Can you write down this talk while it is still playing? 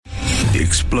the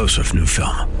explosive new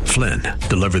film, Flynn,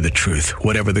 deliver the truth,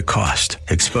 whatever the cost.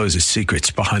 Exposes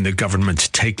secrets behind the government's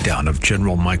takedown of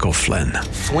General Michael Flynn.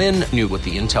 Flynn knew what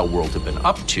the intel world had been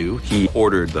up to. He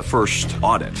ordered the first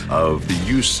audit of the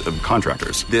use of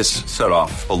contractors. This set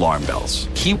off alarm bells.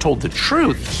 He told the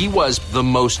truth. He was the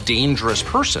most dangerous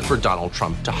person for Donald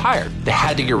Trump to hire. They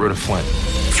had to get rid of Flynn.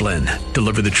 Flynn,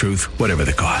 deliver the truth, whatever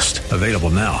the cost. Available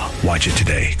now. Watch it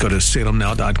today. Go to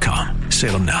salemnow.com.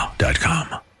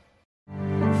 salemnow.com.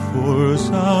 For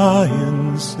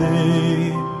Zion's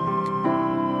sake,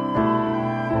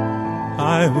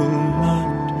 I will not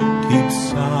keep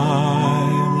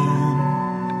silent.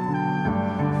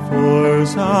 For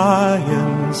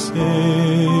Zion's sake,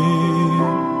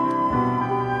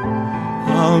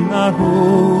 I'll not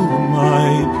hold my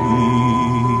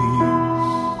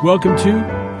peace. Welcome to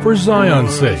For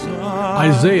Zion's Sake.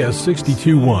 Isaiah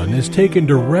 62:1 is taken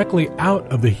directly out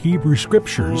of the Hebrew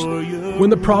Scriptures when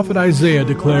the prophet Isaiah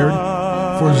declared,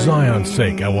 "For Zion's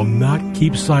sake I will not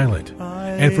keep silent,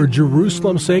 and for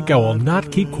Jerusalem's sake I will not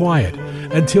keep quiet,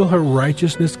 until her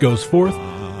righteousness goes forth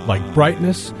like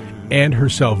brightness, and her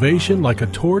salvation like a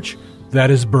torch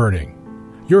that is burning."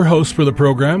 Your hosts for the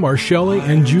program are Shelley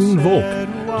and June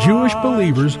Volk, Jewish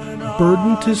believers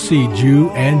burdened to see Jew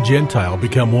and Gentile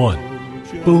become one.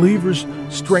 Believers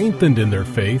strengthened in their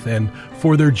faith and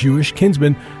for their Jewish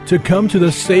kinsmen to come to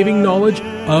the saving knowledge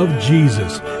of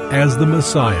Jesus as the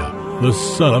Messiah, the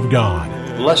Son of God.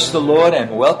 Bless the Lord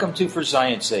and welcome to For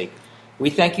Zion's Sake. We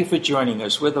thank you for joining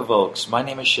us. We're the Volks. My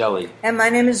name is Shelley. And my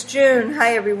name is June.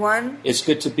 Hi, everyone. It's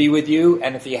good to be with you,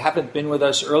 and if you haven't been with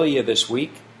us earlier this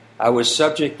week, our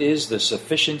subject is the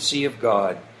sufficiency of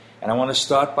God. And I want to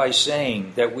start by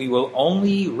saying that we will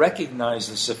only recognize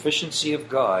the sufficiency of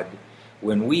God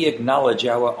when we acknowledge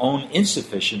our own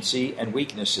insufficiency and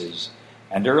weaknesses.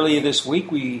 And earlier this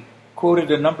week we quoted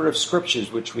a number of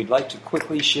scriptures which we'd like to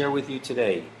quickly share with you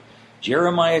today.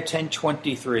 Jeremiah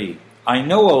 10:23, "I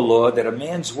know, O Lord, that a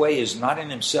man's way is not in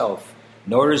himself,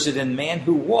 nor is it in man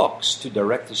who walks to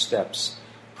direct his steps."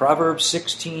 Proverbs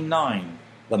 16:9,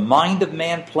 "The mind of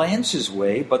man plans his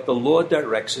way, but the Lord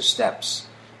directs his steps."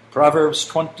 Proverbs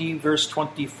 20 verse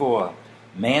 24,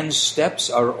 "Man's steps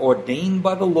are ordained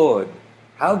by the Lord.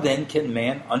 How then can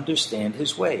man understand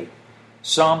his way?"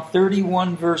 Psalm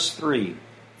 31 verse 3,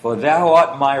 "For thou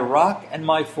art my rock and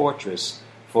my fortress.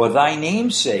 For thy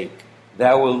name's sake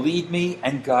thou wilt lead me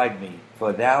and guide me,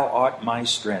 for thou art my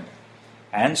strength."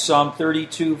 And Psalm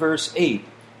 32 verse 8,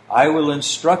 "I will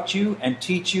instruct you and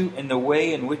teach you in the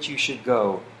way in which you should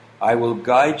go. I will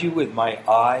guide you with my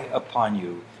eye upon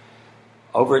you."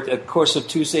 Over the course of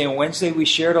Tuesday and Wednesday, we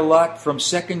shared a lot from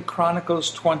 2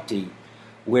 Chronicles 20,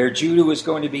 where Judah was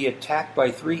going to be attacked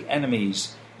by three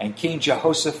enemies, and King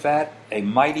Jehoshaphat, a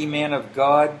mighty man of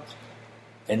God,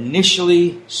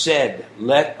 initially said,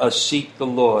 "Let us seek the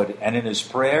Lord." And in his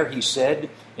prayer, he said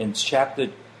in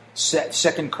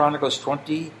 2 Chronicles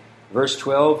 20, verse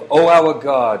 12, "O our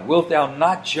God, wilt thou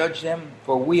not judge them?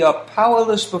 For we are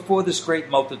powerless before this great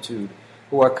multitude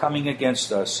who are coming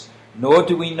against us, nor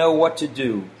do we know what to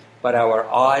do, but our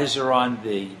eyes are on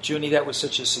thee." Junie, that was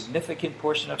such a significant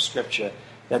portion of Scripture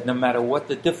that no matter what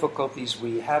the difficulties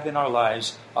we have in our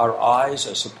lives, our eyes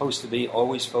are supposed to be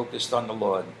always focused on the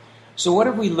Lord. So what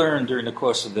have we learned during the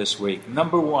course of this week?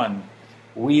 Number one,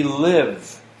 we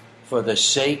live for the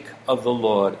sake of the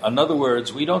Lord. In other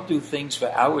words, we don't do things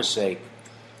for our sake,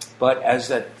 but as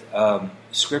that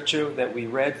scripture that we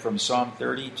read from Psalm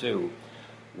 32,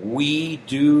 we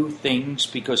do things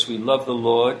because we love the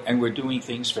Lord, and we're doing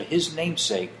things for His name's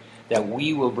sake, that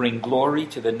we will bring glory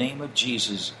to the name of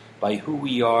Jesus by who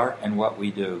we are and what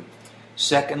we do.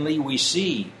 Secondly, we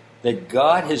see that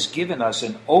God has given us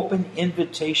an open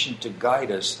invitation to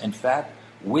guide us. In fact,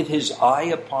 with His eye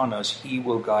upon us, He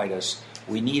will guide us.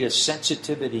 We need a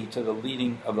sensitivity to the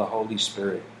leading of the Holy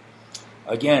Spirit.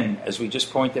 Again, as we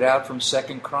just pointed out from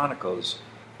 2 Chronicles,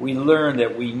 we learn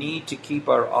that we need to keep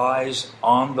our eyes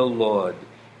on the Lord.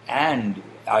 And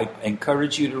I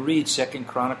encourage you to read 2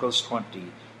 Chronicles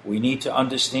 20. We need to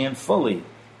understand fully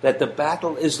that the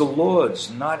battle is the Lord's,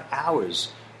 not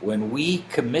ours. When we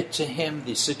commit to Him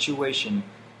the situation,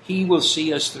 He will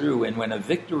see us through. And when a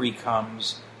victory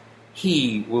comes,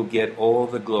 He will get all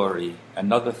the glory.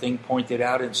 Another thing pointed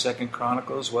out in 2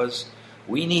 Chronicles was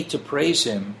we need to praise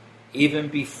Him even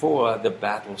before the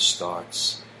battle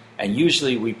starts. And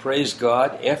usually we praise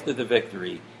God after the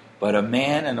victory, but a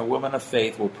man and a woman of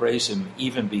faith will praise Him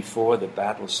even before the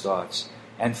battle starts.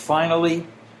 And finally,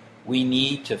 we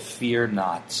need to fear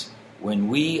not. When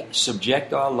we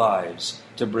subject our lives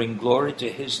to bring glory to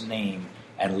His name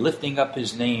and lifting up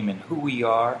His name and who we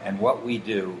are and what we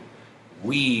do,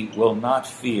 we will not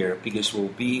fear because we'll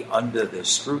be under the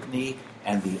scrutiny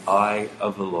and the eye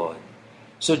of the Lord.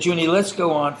 So, Junie, let's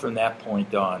go on from that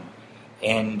point on.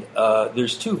 And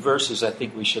there's two verses I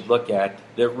think we should look at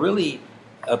that really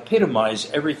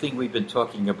epitomize everything we've been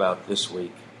talking about this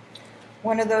week.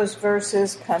 One of those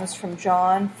verses comes from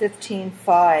John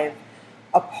 15:5.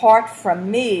 Apart from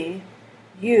me,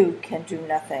 you can do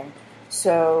nothing.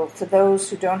 So for those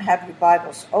who don't have your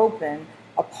Bibles open,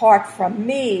 apart from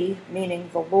me, meaning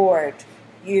the Lord,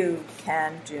 you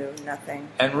can do nothing.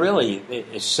 And really,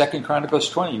 2 Chronicles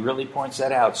 20 really points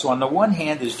that out. So on the one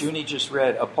hand, as Junie just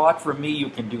read, apart from me, you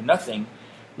can do nothing.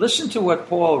 Listen to what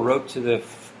Paul wrote to the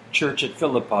church at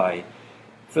Philippi.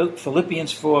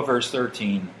 Philippians 4, verse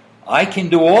 13. I can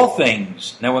do all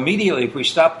things. Now immediately, if we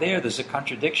stop there, there's a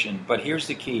contradiction. But here's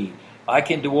the key. I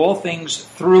can do all things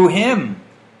through him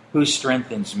who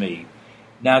strengthens me.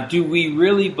 Now, do we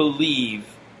really believe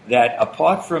that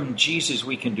apart from Jesus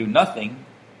we can do nothing,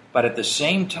 but at the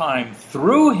same time,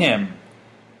 through him,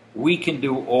 we can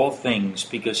do all things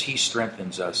because he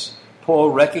strengthens us?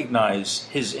 Paul recognized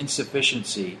his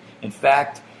insufficiency. In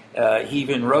fact, he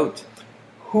even wrote,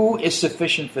 who is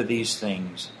sufficient for these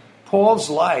things? Paul's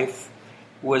life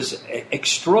was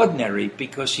extraordinary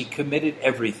because he committed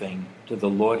everything to the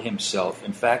Lord himself.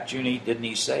 In fact, Junie, didn't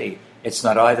he say, it's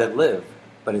not I that live,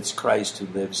 but it's Christ who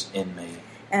lives in me.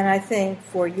 And I think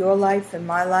for your life and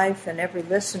my life and every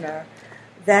listener,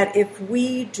 that if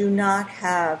we do not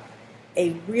have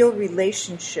a real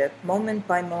relationship, moment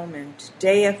by moment,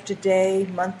 day after day,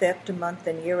 month after month,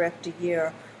 and year after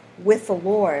year, with the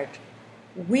Lord,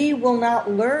 we will not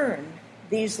learn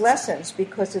these lessons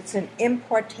because it's an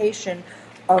impartation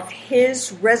of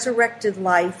his resurrected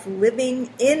life living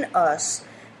in us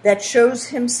that shows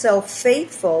himself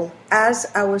faithful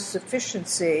as our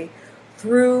sufficiency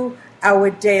through our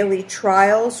daily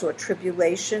trials or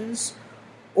tribulations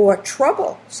or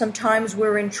trouble. Sometimes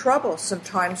we're in trouble,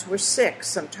 sometimes we're sick,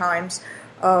 sometimes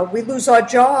we lose our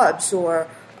jobs, or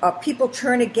people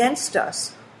turn against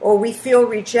us, or we feel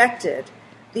rejected.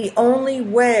 The only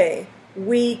way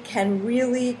we can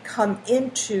really come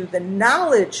into the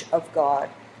knowledge of God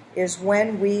is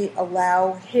when we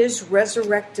allow his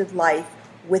resurrected life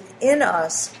within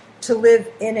us to live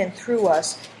in and through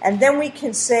us. And then we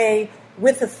can say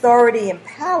with authority and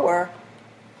power,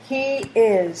 he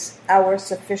is our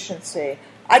sufficiency.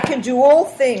 I can do all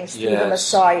things through the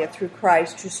Messiah, through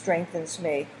Christ who strengthens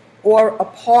me. Or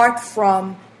apart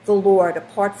from the Lord,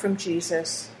 apart from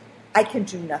Jesus, I can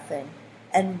do nothing.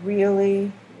 And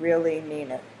really, really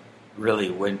mean it. Really,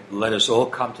 let us all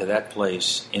come to that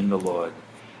place in the Lord.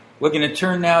 We're going to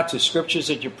turn now to scriptures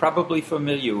that you're probably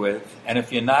familiar with. And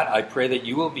if you're not, I pray that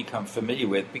you will become familiar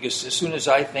with. Because as soon as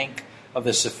I think of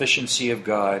the sufficiency of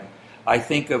God, I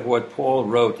think of what Paul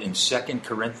wrote in 2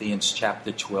 Corinthians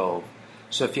chapter 12.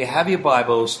 So if you have your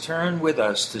Bibles, turn with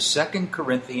us to 2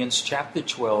 Corinthians chapter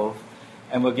 12.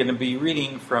 And we're going to be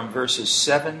reading from verses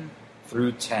 7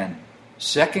 through 10.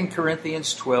 2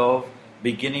 Corinthians 12,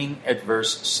 beginning at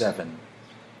verse 7.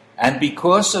 And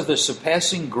because of the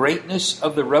surpassing greatness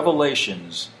of the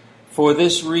revelations, for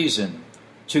this reason,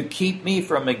 to keep me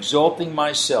from exalting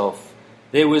myself,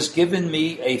 there was given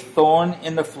me a thorn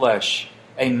in the flesh,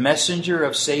 a messenger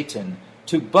of Satan,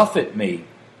 to buffet me,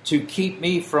 to keep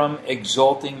me from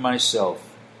exalting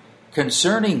myself.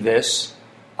 Concerning this,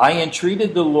 I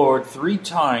entreated the Lord 3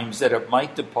 times that it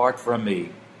might depart from me.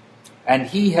 And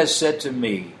he has said to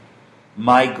me,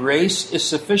 my grace is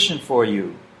sufficient for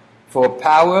you, for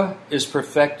power is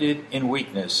perfected in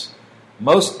weakness.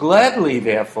 Most gladly,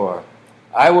 therefore,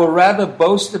 I will rather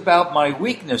boast about my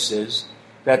weaknesses,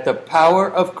 that the power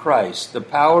of Christ, the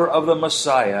power of the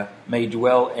Messiah, may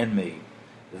dwell in me.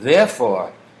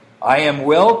 Therefore, I am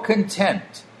well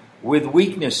content with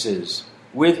weaknesses,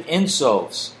 with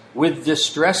insults, with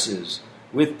distresses,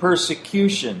 with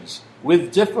persecutions,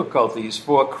 with difficulties,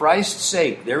 for Christ's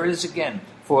sake. There it is again,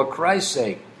 for Christ's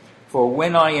sake. For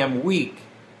when I am weak,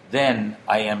 then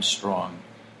I am strong.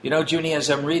 You know, Junie, as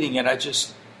I'm reading it,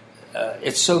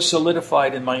 it's so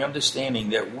solidified in my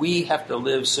understanding that we have to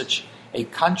live such a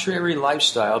contrary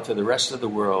lifestyle to the rest of the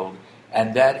world,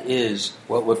 and that is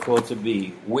what we're called to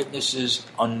be, witnesses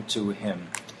unto him.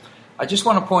 I just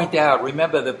want to point out,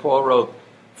 remember that Paul wrote,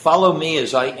 follow me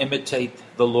as I imitate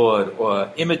the Lord,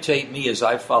 or imitate me as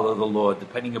I follow the Lord,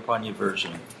 depending upon your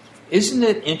version. Isn't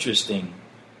it interesting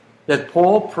that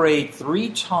Paul prayed 3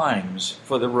 times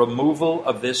for the removal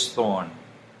of this thorn?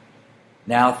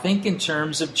 Now think in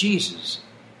terms of Jesus.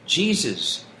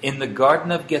 Jesus, in the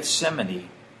Garden of Gethsemane,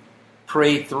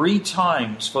 prayed 3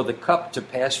 times for the cup to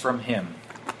pass from him.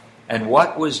 And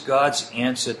what was God's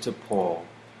answer to Paul?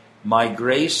 My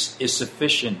grace is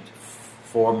sufficient,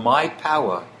 for my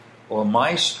power or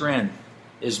my strength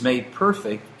is made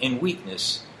perfect in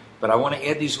weakness. But I want to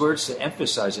add these words to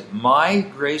emphasize it. My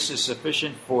grace is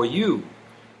sufficient for you,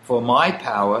 for my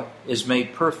power is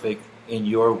made perfect in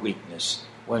your weakness.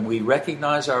 When we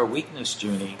recognize our weakness,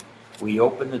 Junie, we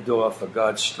open the door for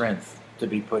God's strength to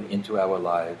be put into our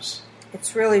lives.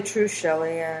 It's really true,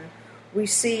 Shelley, and we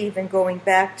see even going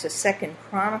back to 2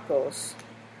 Chronicles,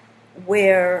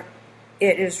 where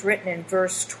it is written in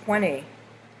verse 20,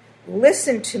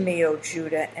 "Listen to me, O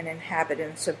Judah and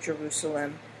inhabitants of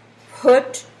Jerusalem.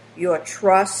 Put your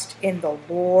trust in the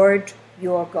Lord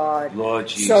your God." Lord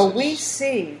Jesus. So we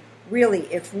see, really,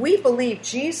 if we believe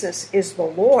Jesus is the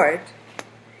Lord,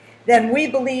 then we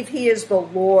believe he is the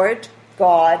Lord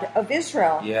God of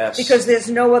Israel. Yes. Because there's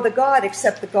no other God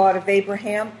except the God of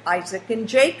Abraham, Isaac, and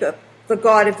Jacob, the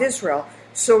God of Israel.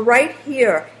 So right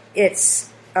here,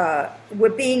 we're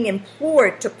being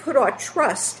implored to put our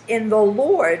trust in the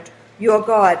Lord your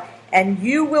God, and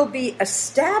you will be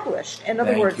established. In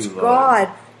other words, God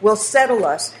will settle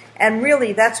us. And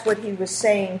really, that's what he was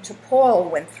saying to Paul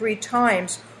when 3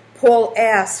 times Paul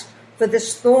asked for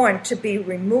this thorn to be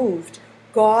removed.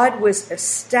 God was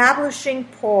establishing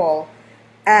Paul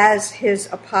as his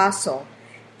apostle.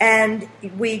 And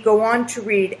we go on to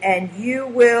read, "And you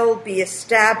will be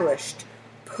established.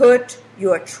 Put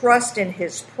your trust in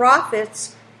his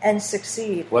prophets and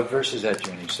succeed." What verse is that,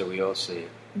 Junie, so we all see it?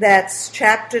 That's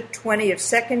chapter 20 of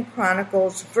 2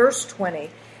 Chronicles, verse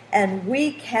 20. And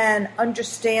we can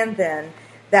understand then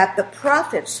that the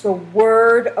prophets, the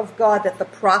word of God that the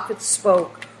prophets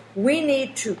spoke, we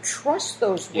need to trust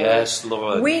those words. Yes,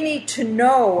 Lord. We need to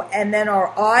know, and then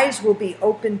our eyes will be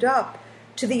opened up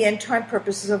to the end-time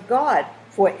purposes of God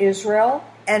for Israel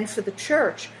and for the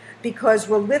church, because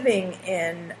we're living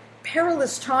in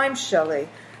perilous times, Shelley.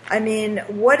 I mean,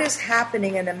 what is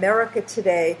happening in America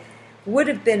today would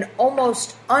have been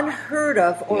almost unheard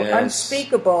of or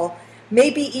unspeakable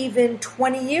maybe even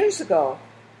 20 years ago.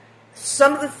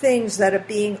 Some of the things that are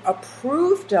being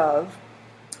approved of,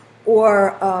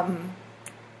 or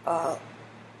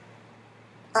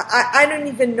I don't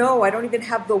even know, I don't even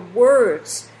have the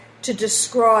words to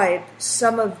describe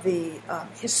some of the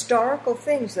historical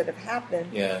things that have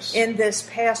happened in this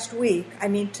past week. I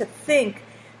mean, to think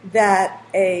that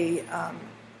a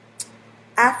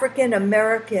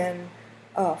African-American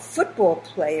football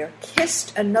player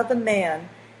kissed another man,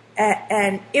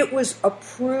 and it was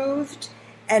approved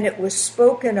and it was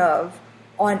spoken of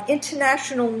on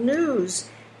international news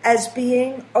as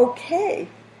being okay.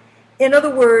 In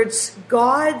other words,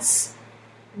 God's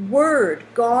word,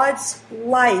 God's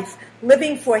life,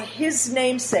 living for his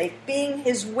namesake, being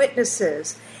his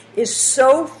witnesses, is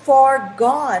so far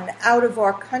gone out of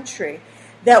our country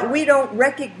that we don't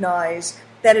recognize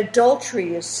that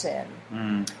adultery is sin.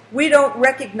 We don't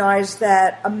recognize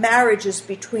that a marriage is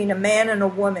between a man and a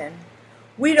woman.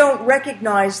 We don't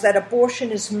recognize that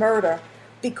abortion is murder,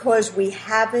 because we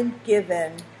haven't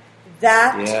given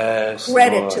that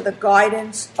credit to the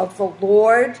guidance of the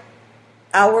Lord,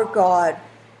 our God,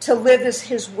 to live as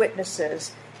his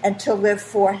witnesses and to live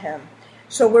for him.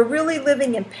 So we're really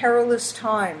living in perilous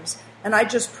times, and I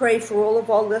just pray for all of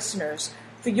our listeners,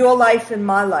 for your life and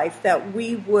my life, that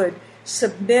we would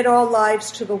submit our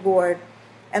lives to the Lord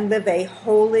and live a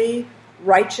holy,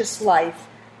 righteous life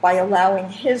by allowing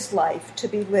his life to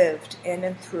be lived in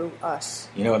and through us.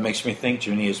 You know, it makes me think,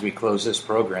 Junie, as we close this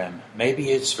program,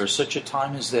 maybe it's for such a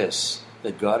time as this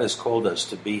that God has called us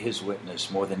to be his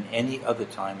witness more than any other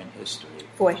time in history.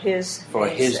 For his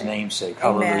namesake.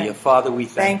 Amen. Hallelujah. Father, we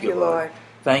thank you, Lord.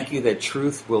 Thank you that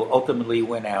truth will ultimately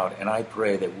win out, and I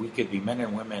pray that we could be men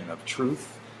and women of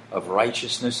truth, of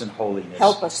righteousness and holiness.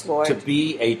 Help us, Lord. To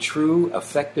be a true,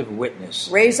 effective witness.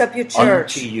 Raise up your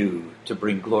church. Unto you, to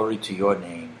bring glory to your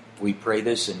name. We pray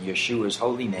this in Yeshua's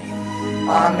holy name.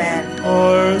 Amen.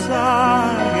 For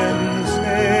Zion's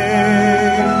sake.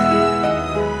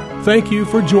 Thank you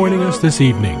for joining us this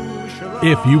evening.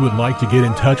 If you would like to get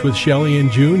in touch with Shelley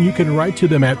and June, you can write to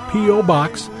them at P.O.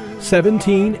 Box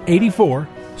 1784,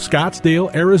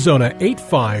 Scottsdale, Arizona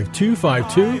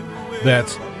 85252.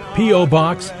 That's P.O.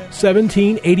 Box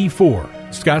 1784,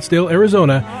 Scottsdale,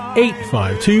 Arizona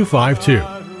 85252.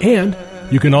 And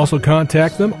you can also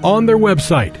contact them on their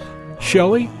website,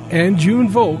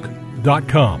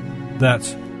 ShelleyandJuneVolk.com.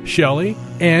 That's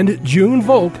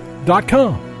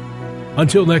ShelleyandJuneVolk.com.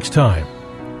 Until next time,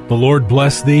 the Lord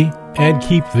bless thee and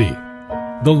keep thee.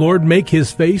 The Lord make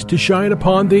his face to shine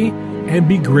upon thee and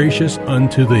be gracious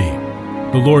unto thee.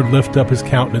 The Lord lift up his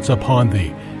countenance upon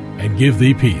thee and give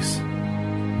thee peace.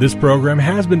 This program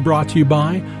has been brought to you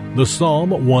by the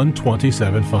Psalm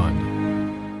 127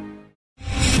 Fund.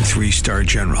 3-star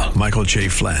General Michael J.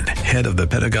 Flynn, head of the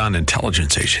Pentagon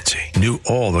Intelligence Agency, knew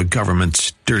all the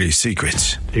government's dirty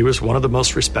secrets. He was one of the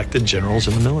most respected generals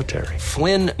in the military.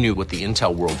 Flynn knew what the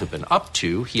intel world had been up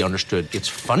to. He understood its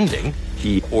funding.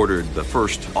 He ordered the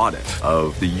first audit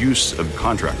of the use of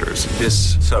contractors.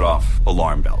 This set off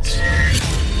alarm bells.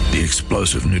 The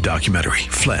explosive new documentary,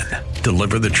 Flynn,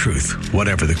 Deliver the Truth,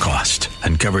 Whatever the Cost,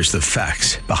 uncovers the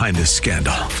facts behind this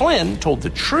scandal. Flynn told the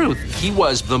truth. He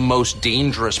was the most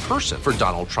dangerous person for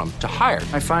Donald Trump to hire.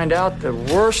 I find out the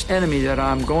worst enemy that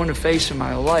I'm going to face in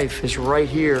my life is right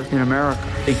here in America.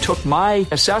 They took my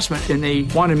assessment and they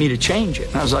wanted me to change it.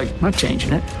 And I was like, I'm not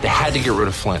changing it. They had to get rid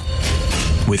of Flynn.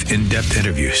 With in-depth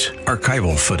interviews,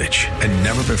 archival footage, and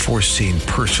never-before-seen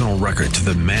personal records of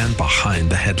the man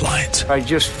behind the headlines. I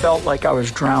just felt like I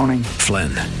was drowning. Flynn,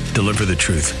 Deliver the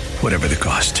Truth, Whatever the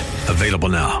Cost. Available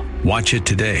now. Watch it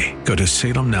today. Go to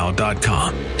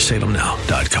salemnow.com.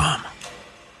 salemnow.com.